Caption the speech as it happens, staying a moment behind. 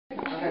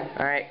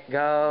Alright,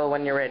 go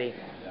when you're ready.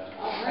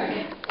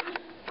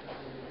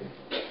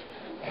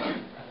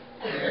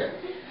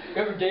 You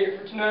have a date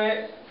for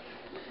tonight?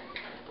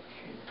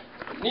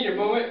 Need a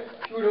moment?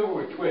 Chew it over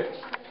with Twix.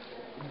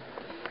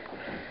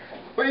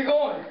 Where are you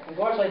going? Of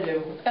course I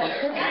do.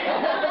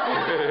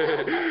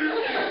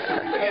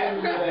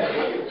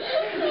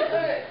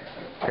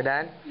 You're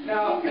done?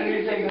 No, I need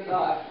to take this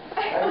off.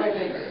 I might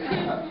take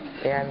this off.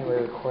 And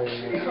we're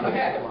recording this.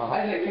 Okay.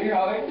 I said, can you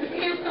help me? And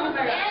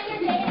you're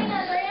dating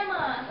a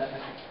grandma.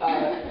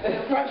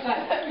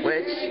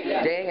 Which,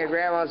 dating your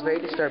grandma is very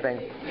disturbing.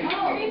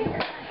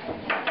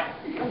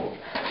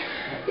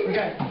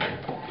 Okay.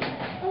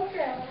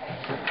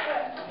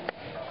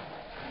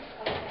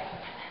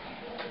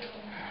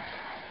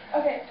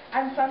 Okay,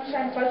 I'm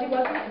Sunshine Fuzzy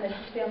Wuzzy, and this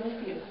is Family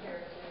Feud.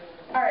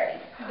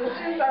 Alright, this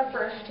is our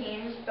first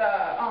team,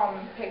 the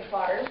Pig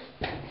Slaughters.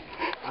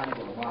 I'm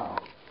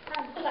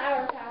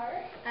Flower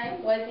Power.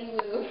 I'm Wuzzy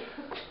Woo.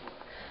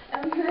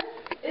 And this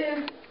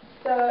is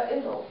the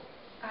Izzle.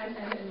 I'm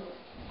Izzle.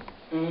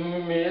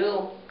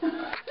 Middle.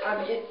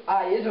 I'm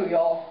Izzo,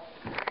 y'all.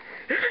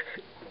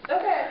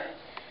 Okay,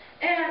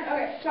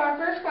 so our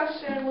first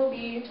question will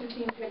be to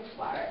Team Pig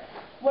Slaughter.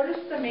 What is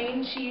the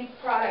main chief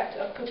product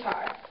of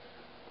Qatar?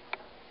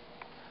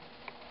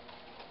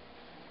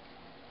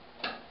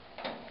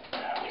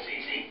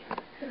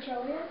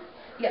 Petroleum?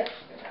 Yes.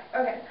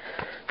 Okay.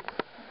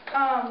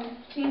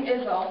 Team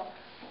Izzle.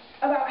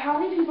 About how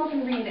many people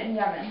can read in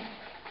Yemen?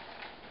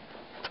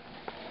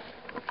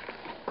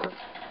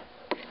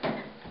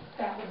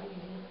 That was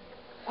easy.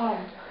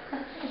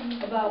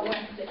 About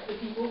 1/6 of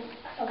people.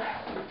 Okay.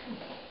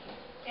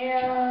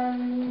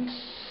 And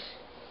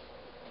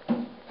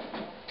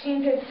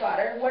Team Pig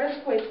Slaughter. What is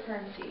Kuwait's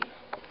currency?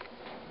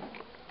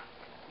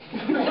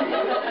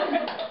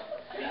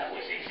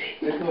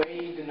 The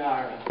Kuwaiti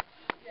dinar.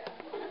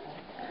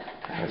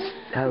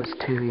 That was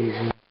too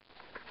easy.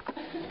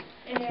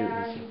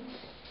 And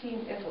Team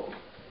Izzle.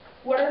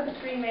 What are the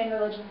three main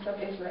religions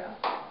of Israel?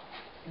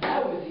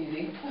 That was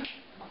easy.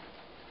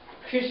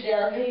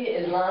 Christianity,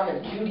 Islam,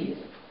 and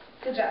Judaism.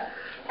 Good job.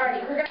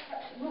 Alright,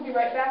 we'll be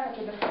right back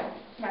after this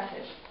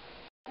message.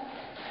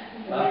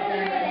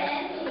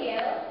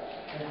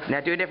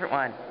 Now do a different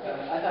one.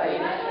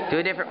 Do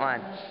a different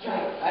one.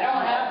 I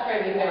don't have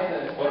crazy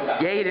faces.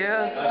 Yeah, you do.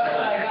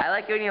 I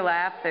like when you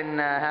laugh and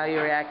how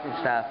you react and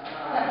stuff.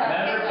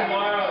 Remember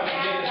tomorrow, you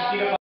get a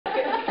sheet of...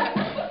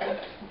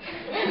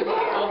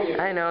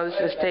 I know, this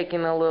is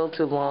taking a little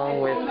too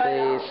long with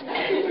these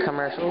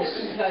commercials.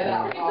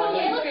 It's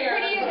only fair.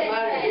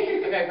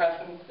 Okay,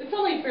 Preston. It's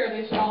only fair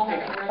they should all have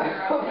it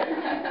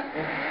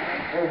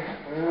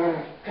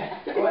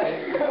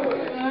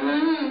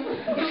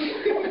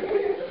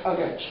Okay.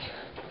 Okay.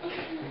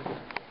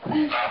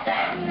 When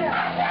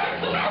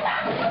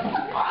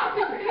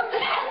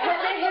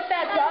they hit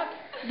that duck,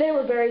 they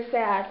were very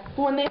sad.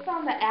 But when they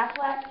found that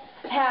Aflac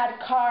had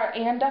car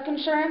and duck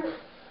insurance,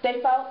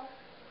 they felt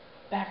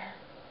better.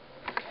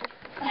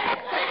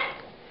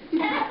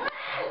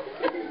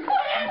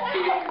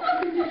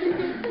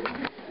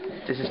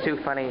 This is too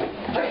funny.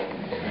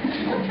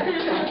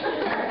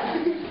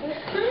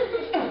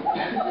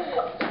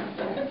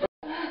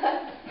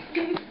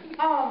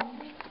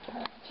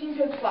 Team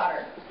Pig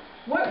Slaughter.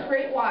 What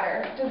great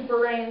water does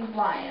Bahrain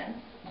lie in?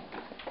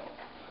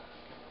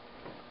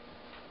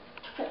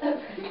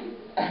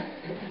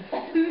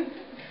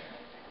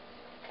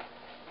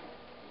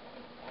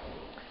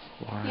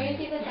 Can you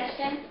repeat the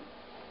question?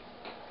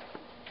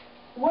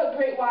 What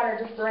great water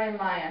does Bahrain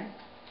lie in?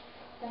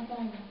 I'm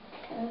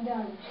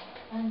done.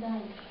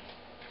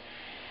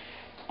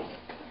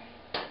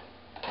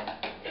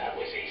 That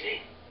was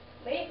easy.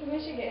 Lake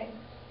Michigan.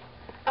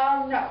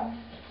 No.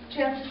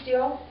 Chance to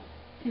steal?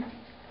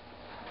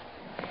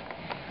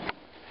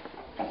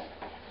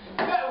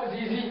 That was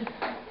easy.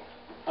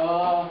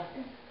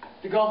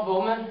 The Gulf of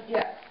Oman?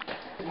 Yeah.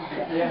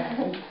 Yeah.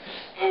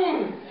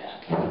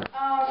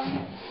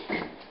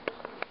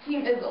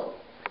 Team Izzle.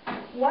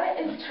 What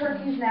is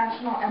Turkey's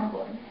national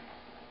emblem?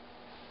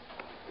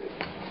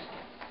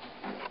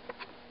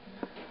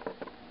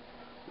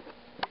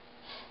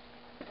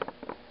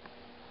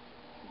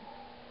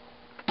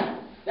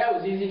 That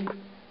was easy.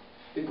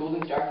 The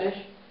golden starfish?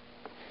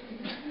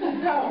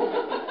 No.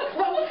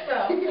 Close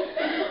though.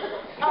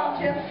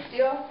 Chance to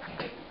steal?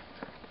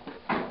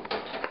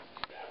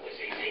 That was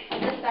easy.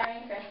 The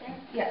starring person.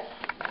 Yes.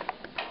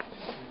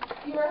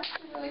 You were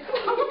actually really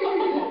close.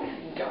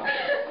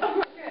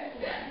 Okay.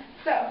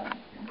 So,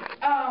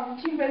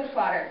 Team Pig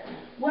Slaughter.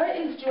 What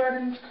is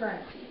Jordan's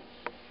currency?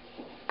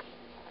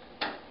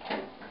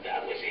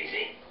 That was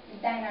easy.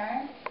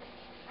 Dinar.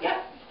 Yep.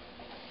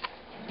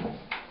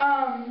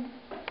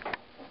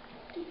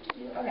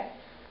 Okay.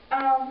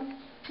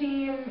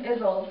 Team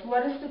Izzles.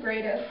 What is the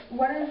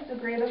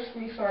greatest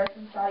resource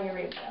in Saudi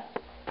Arabia?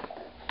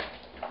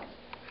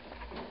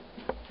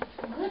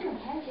 Good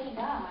one,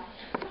 gosh.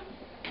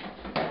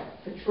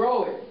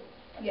 Petroleum.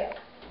 Yes.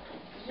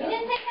 You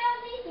didn't think that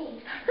was easy.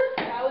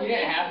 You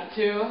didn't have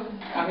to.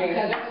 I mean,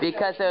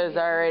 Because it was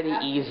already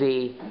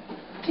easy.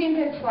 Team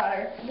Pig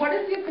Splatter, what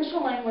is the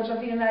official language of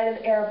the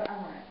United Arab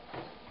Emirates?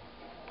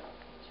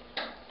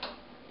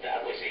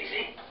 That was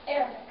easy.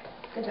 Arabic.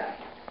 Good job.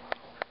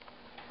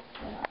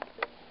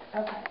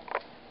 Okay.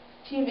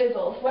 Team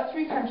Izzles, what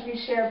 3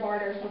 countries share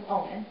borders with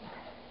Oman?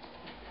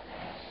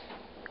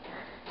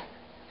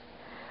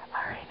 I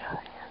already know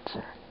the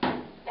answer.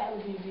 That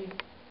was easy.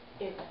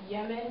 It's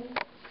Yemen,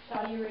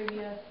 Saudi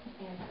Arabia,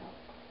 and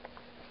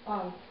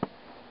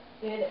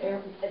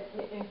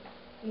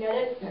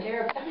United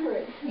Arab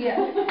Emirates. Yeah.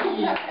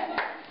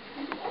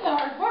 That's a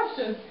hard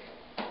question.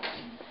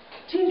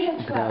 Team Pig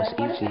But that was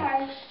Splatter, what is easy. the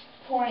highest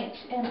point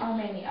in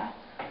Armenia?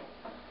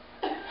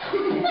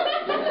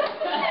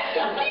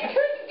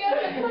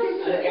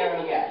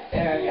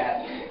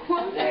 Aragat.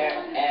 They're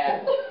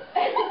at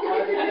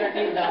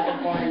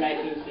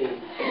 13,419 feet.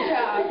 Good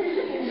job.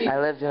 I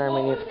lived in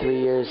Armenia for 3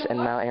 years, and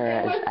Mount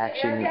Ararat is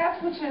actually...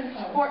 Aragat, which is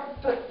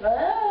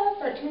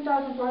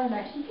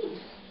 13,419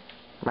 feet.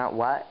 Mount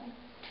what?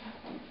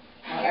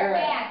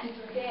 Arabic.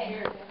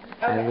 Okay.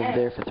 I Okay, lived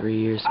there for 3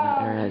 years. Mount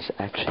Um, Ararat is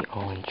actually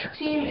all in Team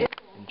Turkey. Izzles, In what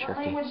Turkey.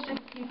 language do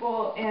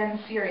people in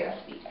Syria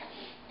speak?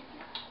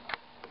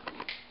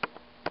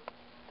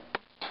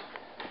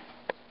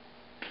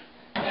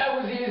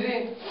 That was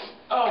easy.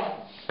 Oh,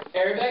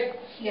 Arabic?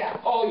 Yeah.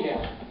 Oh,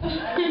 yeah.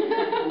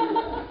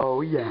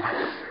 Oh,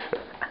 yeah.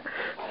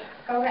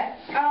 Okay.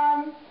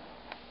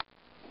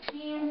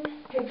 Team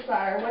Pig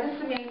Splatter, what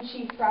is the main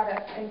cheese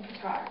product in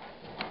Qatar?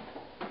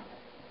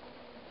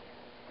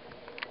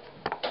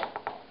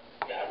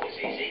 That was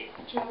easy.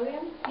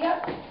 Julian?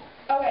 Yep.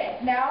 Okay,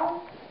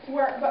 now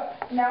we're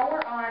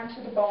on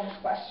to the bonus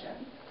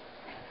question.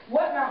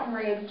 What mountain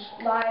range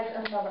lies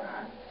in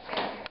Lebanon?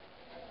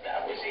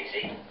 That was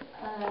easy.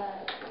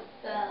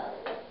 The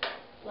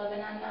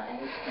Lebanon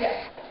Mountains.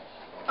 Yes.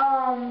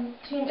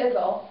 Team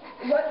Izzle,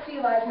 what sea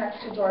lies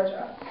next to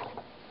Georgia?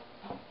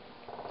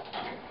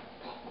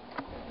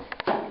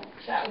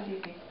 That was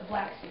easy. The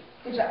Black Sea.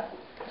 Good job.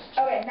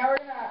 Okay, now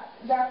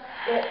that's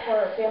it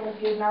for Family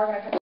Feud. Now we're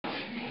gonna cut.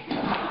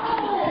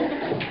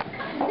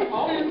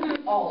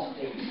 All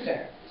state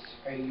stairs.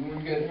 Are you in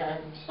good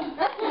hands?